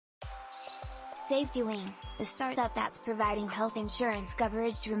SafetyWing, the startup that's providing health insurance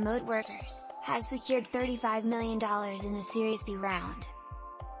coverage to remote workers, has secured $35 million in the Series B round.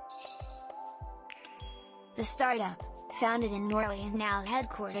 The startup, founded in Norway and now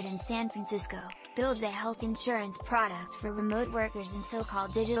headquartered in San Francisco, builds a health insurance product for remote workers and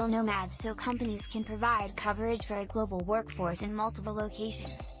so-called digital nomads so companies can provide coverage for a global workforce in multiple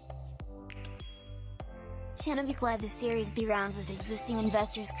locations. Kinnevik led the Series B round with existing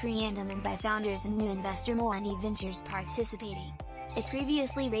investors Creandum and byFounders and new investor Mundi Ventures participating. It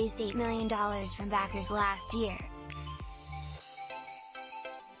previously raised $8 million from backers last year.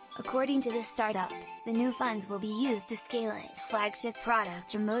 According to this startup, the new funds will be used to scale its flagship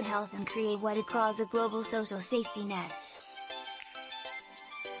product Remote Health and create what it calls a global social safety net.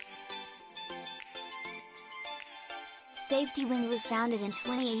 SafetyWing was founded in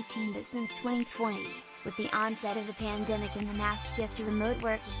 2018, but since 2020, with the onset of the pandemic and the mass shift to remote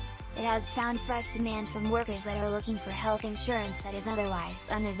working, it has found fresh demand from workers that are looking for health insurance that is otherwise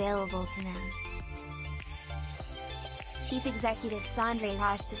unavailable to them. Chief Executive Sondre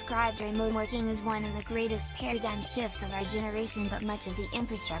Rasch described remote working as one of the greatest paradigm shifts of our generation, but much of the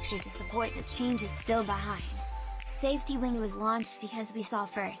infrastructure to support the change is still behind. SafetyWing was launched because we saw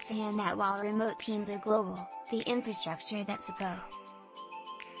firsthand that while remote teams are global, the infrastructure that's supposed.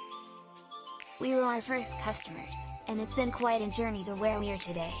 We were our first customers, and it's been quite a journey to where we are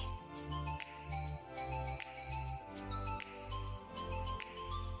today.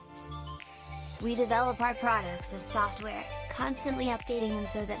 We develop our products as software, constantly updating them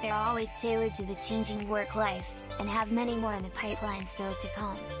so that they're always tailored to the changing work life, and have many more in the pipeline still to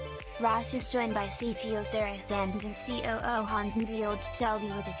come. Rasch is joined by CTO Sandnes and COO Nvyold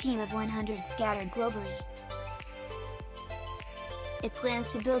Kjellby with a team of 100 scattered globally. It plans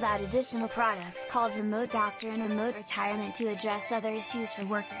to build out additional products called Remote Doctor and Remote Retirement to address other issues for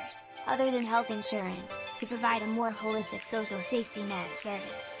workers, other than health insurance, to provide a more holistic social safety net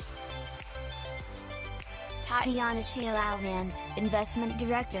service. Tatiana Shalalvand, investment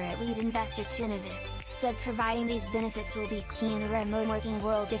director at lead investor Kinnevik, said providing these benefits will be key in the remote working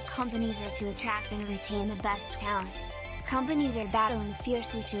world if companies are to attract and retain the best talent. Companies are battling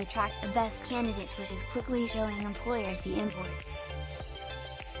fiercely to attract the best candidates, which is quickly showing employers the import.